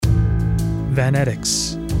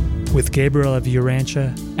Vanetics with Gabriel of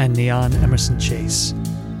Urantia and Neon Emerson Chase.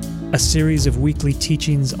 A series of weekly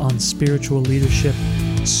teachings on spiritual leadership,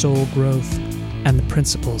 soul growth, and the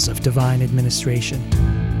principles of divine administration.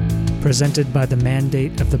 Presented by the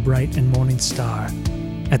Mandate of the Bright and Morning Star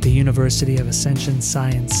at the University of Ascension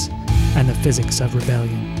Science and the Physics of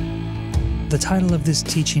Rebellion. The title of this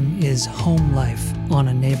teaching is Home Life on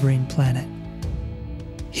a Neighboring Planet.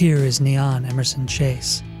 Here is Neon Emerson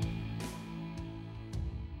Chase.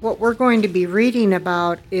 What we're going to be reading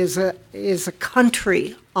about is a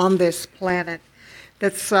country on this planet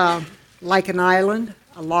that's like an island,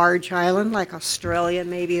 a large island, like Australia,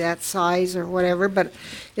 maybe that size or whatever, but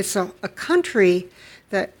it's a country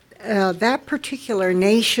that that particular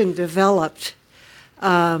nation developed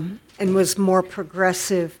and was more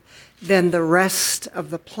progressive than the rest of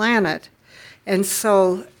the planet. And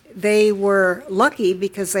so they were lucky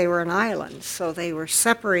because they were an island, so they were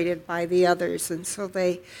separated by the others, and so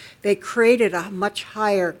they created a much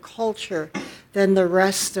higher culture than the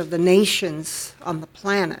rest of the nations on the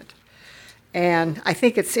planet. And I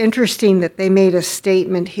think it's interesting that they made a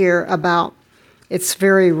statement here about it's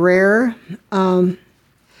very rare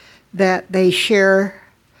that they share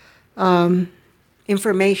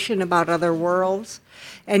information about other worlds,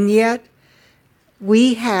 and yet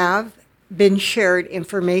we have been shared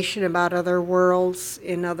information about other worlds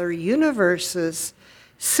in other universes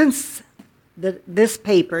since this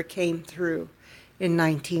paper came through in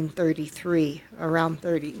 1933, around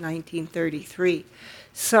 1933.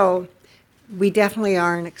 So we definitely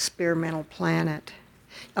are an experimental planet.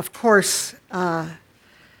 Of course, our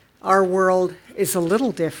world is a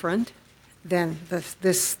little different than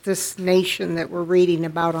this nation that we're reading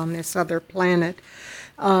about on this other planet.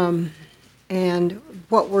 And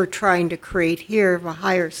what we're trying to create here of a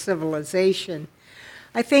higher civilization.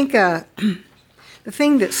 I think the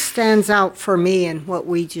thing that stands out for me in what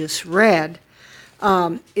we just read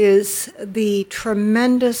is the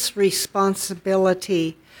tremendous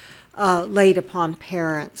responsibility laid upon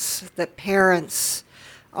parents, that parents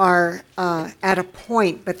are at a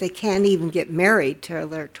point, but they can't even get married till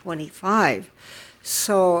they're 25.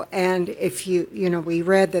 So, and if we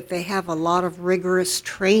read that they have a lot of rigorous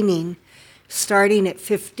training. Starting at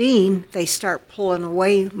 15, they start pulling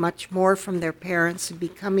away much more from their parents and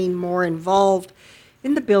becoming more involved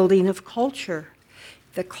in the building of culture,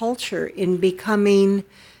 the culture in becoming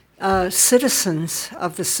citizens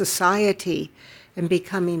of the society and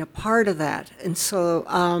becoming a part of that. And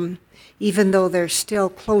so even though they're still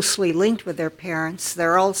closely linked with their parents,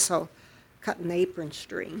 they're also cutting the apron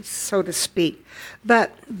strings, so to speak.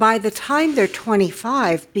 But by the time they're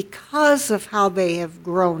 25, because of how they have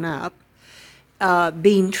grown up,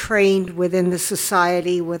 being trained within the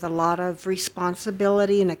society with a lot of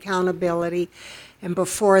responsibility and accountability. And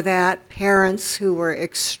before that, parents who were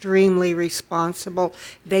extremely responsible,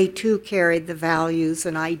 they too carried the values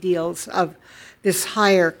and ideals of this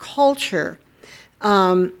higher culture.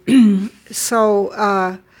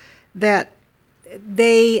 So that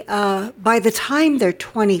they, by the time they're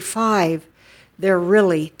 25, they're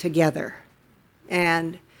really together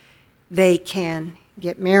and they can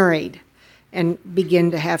get married and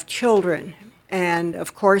begin to have children. And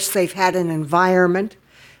of course, they've had an environment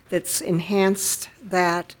that's enhanced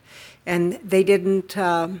that. And they didn't,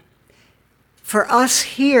 for us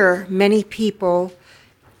here, many people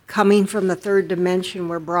coming from the third dimension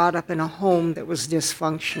were brought up in a home that was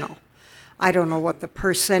dysfunctional. I don't know what the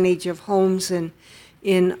percentage of homes in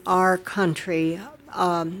our country,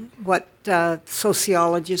 what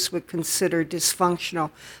sociologists would consider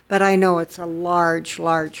dysfunctional, but I know it's a large,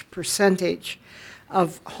 large percentage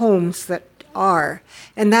of homes that are.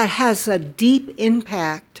 And that has a deep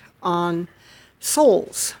impact on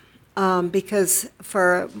souls, because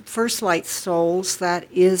for First Light souls, that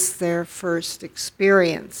is their first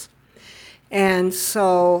experience. And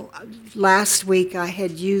so last week I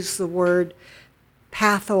had used the word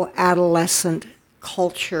patho-adolescent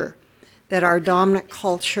culture, that our dominant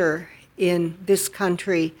culture in this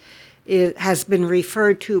country has been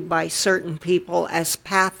referred to by certain people as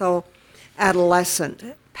patho-adolescent.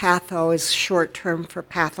 Patho is short term for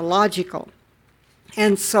pathological.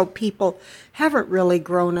 And so people haven't really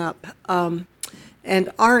grown up and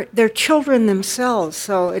they're children themselves.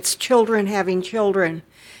 So it's children having children,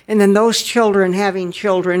 and then those children having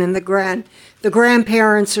children, and the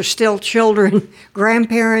grandparents are still children,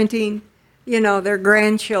 grandparenting, their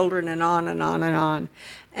grandchildren, and on and on and on.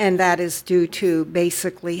 And that is due to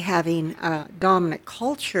basically having a dominant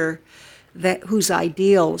culture whose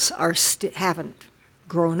ideals haven't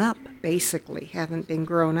grown up, basically, haven't been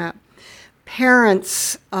grown up.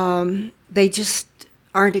 Parents, they just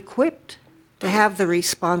aren't equipped to have the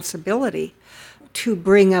responsibility to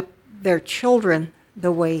bring up their children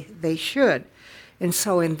the way they should. And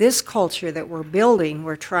so in this culture that we're building,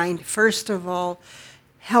 we're trying to, first of all,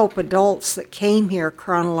 help adults that came here,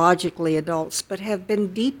 chronologically adults, but have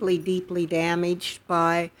been deeply, deeply damaged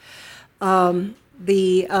by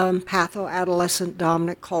the patho-adolescent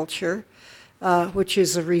dominant culture, which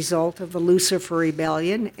is a result of the Lucifer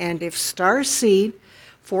rebellion. And if starseed,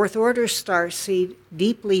 fourth order starseed,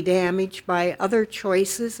 deeply damaged by other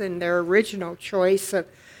choices and their original choice of,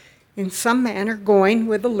 in some manner, going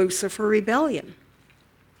with the Lucifer rebellion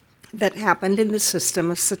that happened in the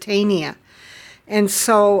system of Satania. And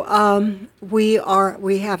so we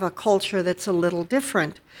have a culture that's a little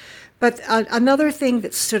different. But another thing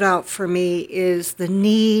that stood out for me is the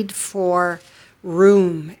need for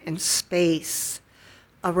room and space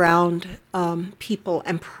around people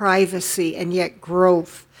and privacy and yet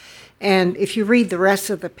growth. And if you read the rest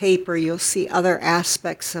of the paper, you'll see other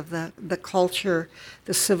aspects of the culture,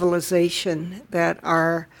 the civilization that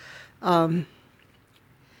are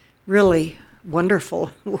really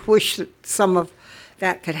wonderful. Wish that some of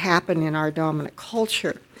that could happen in our dominant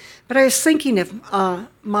culture. But I was thinking of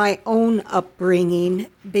my own upbringing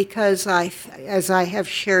because as I have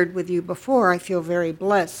shared with you before, I feel very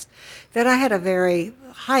blessed that I had a very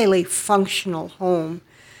highly functional home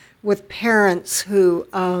with parents who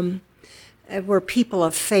were people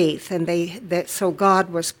of faith, and so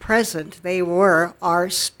God was present. They were our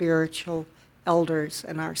spiritual elders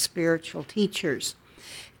and our spiritual teachers.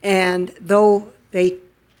 And though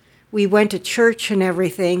we went to church and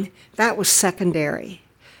everything, that was secondary.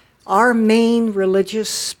 Our main religious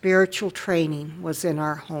spiritual training was in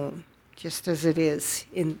our home, just as it is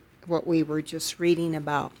in what we were just reading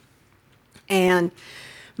about. And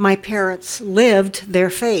my parents lived their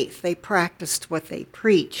faith. They practiced what they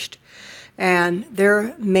preached. And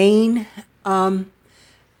their main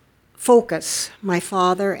focus, my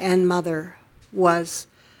father and mother, was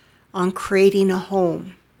on creating a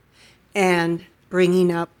home and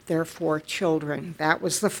bringing up their 4 children. That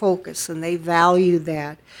was the focus, and they valued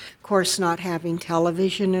that. Of course, not having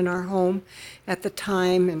television in our home at the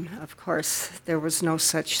time, and of course, there was no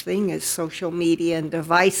such thing as social media and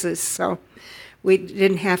devices, so we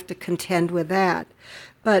didn't have to contend with that.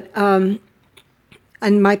 But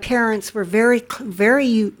and my parents were very,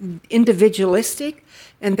 very individualistic,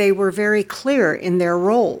 and they were very clear in their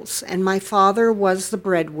roles. And my father was the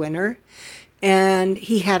breadwinner, and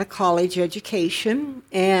he had a college education,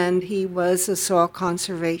 and he was a soil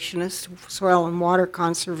conservationist, soil and water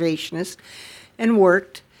conservationist, and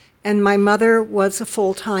worked. And my mother was a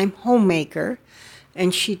full-time homemaker,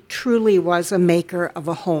 and she truly was a maker of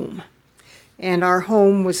a home. And our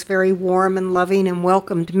home was very warm and loving and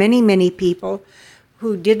welcomed many, many people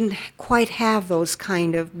who didn't quite have those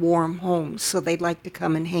kind of warm homes, so they'd like to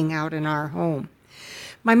come and hang out in our home.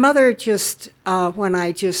 My mother just, when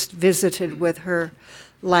I just visited with her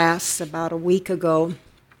about a week ago,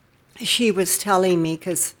 she was telling me,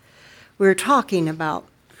 because we were talking about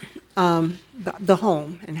the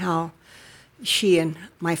home and how she and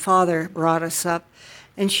my father brought us up,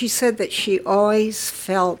 and she said that she always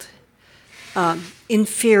felt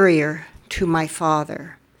inferior to my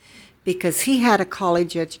father because he had a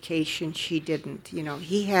college education, she didn't. You know,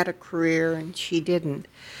 he had a career and she didn't.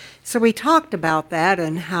 So we talked about that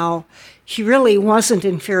and how she really wasn't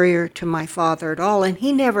inferior to my father at all, and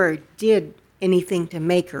he never did anything to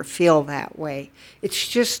make her feel that way. It's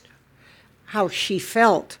just how she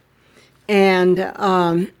felt. And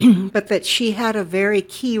but that she had a very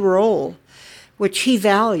key role, which he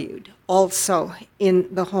valued also in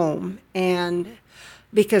the home, and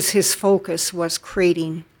because his focus was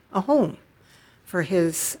creating a home for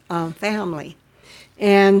his family.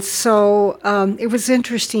 And so it was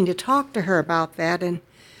interesting to talk to her about that and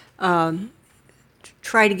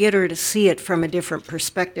try to get her to see it from a different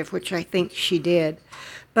perspective, which I think she did.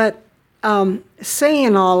 But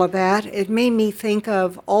saying all of that, it made me think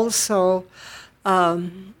of also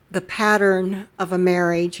the pattern of a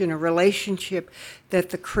marriage and a relationship that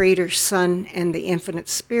the Creator, Son, and the Infinite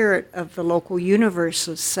Spirit of the local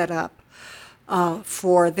universes set up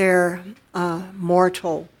for their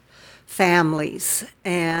mortal families.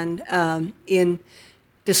 And in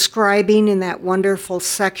describing in that wonderful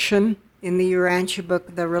section in the Urantia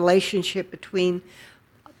book the relationship between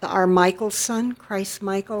our Michael son, Christ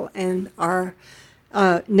Michael, and our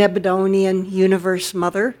Nebadonian universe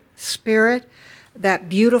mother spirit, that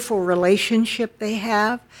beautiful relationship they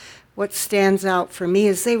have, what stands out for me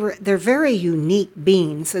is they're very unique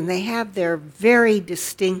beings, and they have their very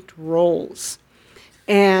distinct roles.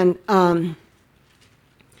 And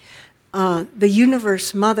the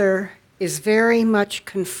universe mother is very much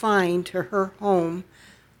confined to her home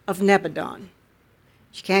of Nebadon.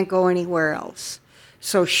 She can't go anywhere else.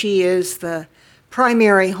 So she is the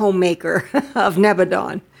primary homemaker of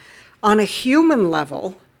Nebadon. On a human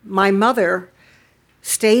level, my mother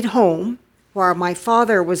stayed home while my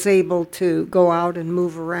father was able to go out and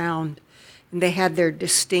move around. And they had their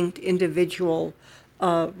distinct individual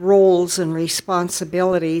roles and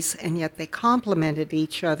responsibilities, and yet they complemented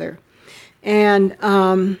each other. And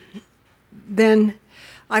then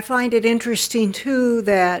I find it interesting, too,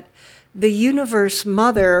 that the universe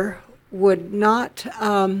mother did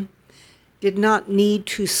not need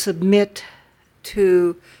to submit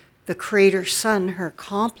to the creator son, her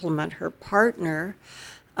complement, her partner,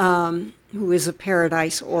 who is a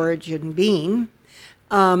paradise origin being,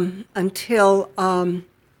 until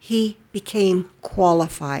he became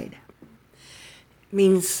qualified.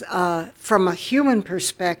 Means from a human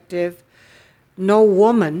perspective, no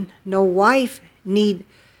woman, no wife need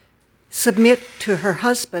submit to her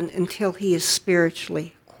husband until he is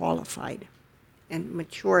spiritually qualified and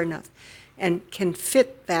mature enough and can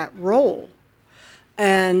fit that role.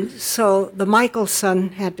 And so the Michael son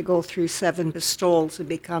had to go through 7 bestowals to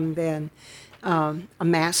become then a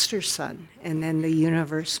master son. And then the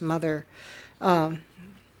universe mother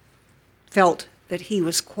felt that he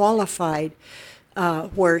was qualified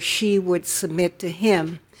where she would submit to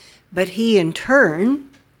him. But he in turn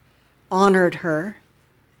honored her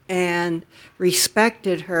and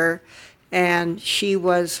respected her, and she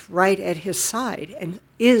was right at his side and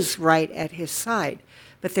is right at his side.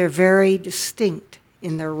 But they're very distinct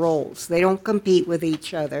in their roles. They don't compete with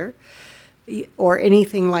each other or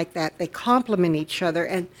anything like that. They complement each other.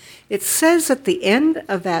 And it says at the end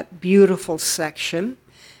of that beautiful section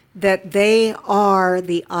that they are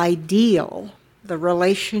the ideal. The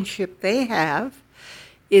relationship they have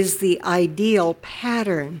is the ideal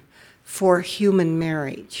pattern for human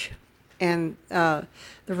marriage and the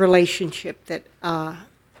relationship that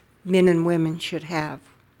men and women should have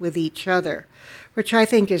with each other, which I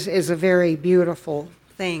think is a very beautiful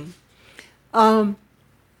thing. It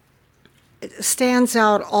stands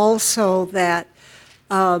out also that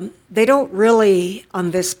they don't really,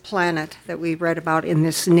 on this planet that we read about in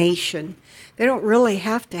this nation, they don't really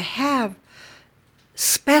have to have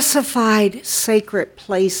specified sacred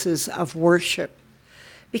places of worship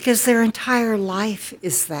because their entire life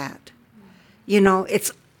is that. You know,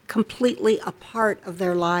 it's completely a part of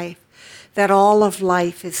their life, that all of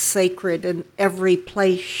life is sacred and every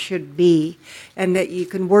place should be, and that you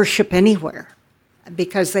can worship anywhere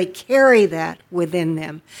because they carry that within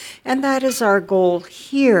them. And that is our goal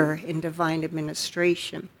here in Divine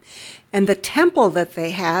Administration. And the temple that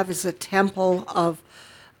they have is a temple of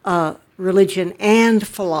religion and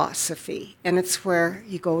philosophy, and it's where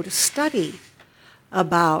you go to study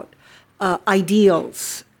about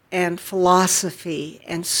ideals and philosophy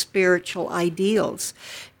and spiritual ideals.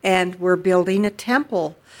 And we're building a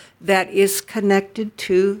temple that is connected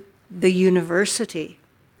to the university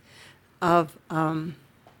of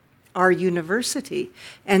our university.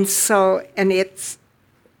 And so, and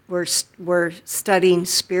we're studying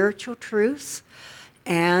spiritual truths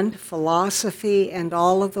and philosophy and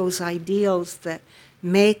all of those ideals that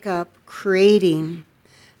make up creating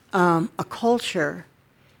a culture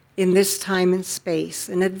in this time and space,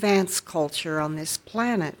 an advanced culture on this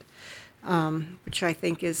planet, which I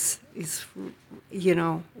think is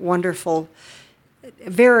wonderful,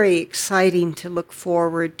 very exciting to look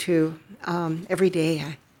forward to. Every day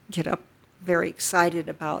I get up very excited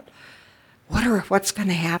about what's going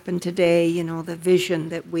to happen today, the vision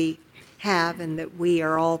that we have and that we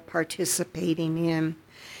are all participating in,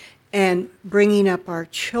 and bringing up our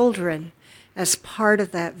children as part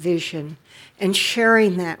of that vision and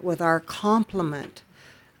sharing that with our complement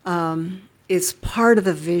is part of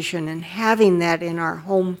the vision, and having that in our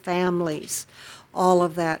home families, all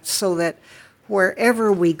of that, so that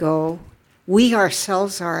wherever we go, we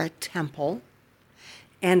ourselves are a temple,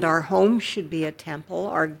 and our home should be a temple,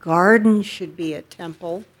 our garden should be a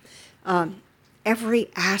temple. Every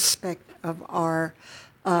aspect of our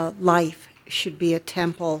life should be a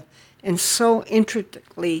temple, and so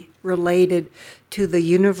intricately related to the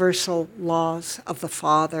universal laws of the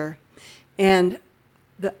Father. And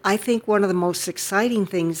I think one of the most exciting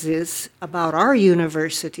things is about our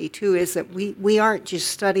university, too, is that we aren't just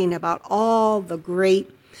studying about all the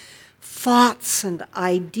great thoughts and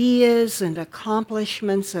ideas and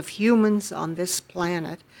accomplishments of humans on this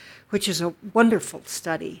planet, which is a wonderful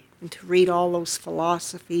study, and to read all those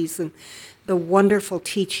philosophies and the wonderful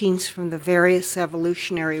teachings from the various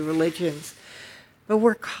evolutionary religions. but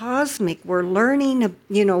we're cosmic. We're learning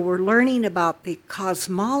about the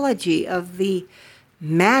cosmology of the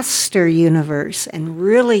master universe and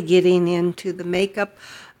really getting into the makeup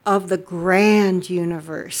of the grand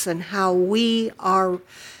universe and how we are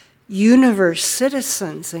universe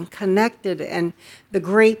citizens and connected, and the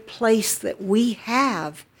great place that we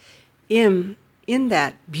have in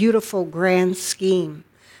that beautiful grand scheme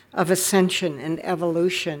of ascension and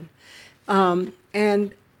evolution. And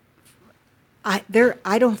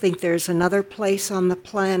I don't think there's another place on the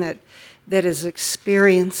planet that is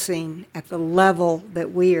experiencing at the level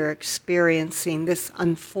that we are experiencing this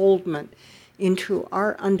unfoldment into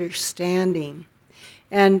our understanding,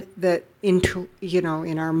 and that into,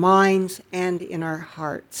 in our minds and in our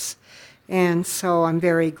hearts. And so I'm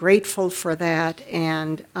very grateful for that,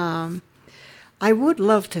 and I would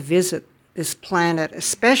love to visit this planet,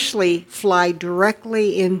 especially fly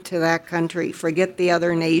directly into that country, forget the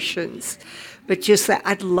other nations, but just that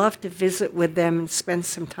I'd love to visit with them and spend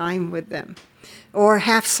some time with them, or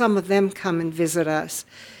have some of them come and visit us.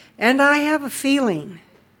 And I have a feeling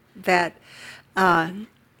that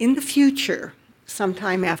in the future,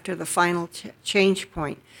 sometime after the final change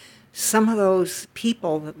point, some of those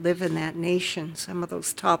people that live in that nation, some of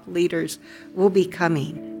those top leaders, will be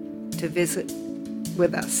coming to visit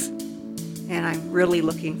with us. And I'm really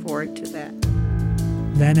looking forward to that.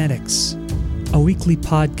 Vanetics, a weekly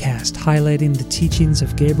podcast highlighting the teachings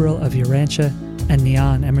of Gabriel of Urantia and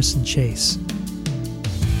Neon Emerson Chase,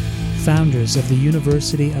 founders of the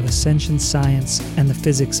University of Ascension Science and the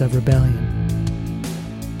Physics of Rebellion,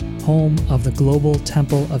 home of the Global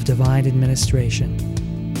Temple of Divine Administration.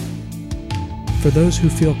 For those who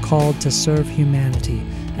feel called to serve humanity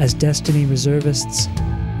as Destiny Reservists,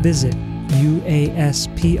 visit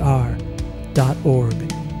uaspr.org.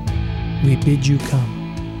 We bid you come.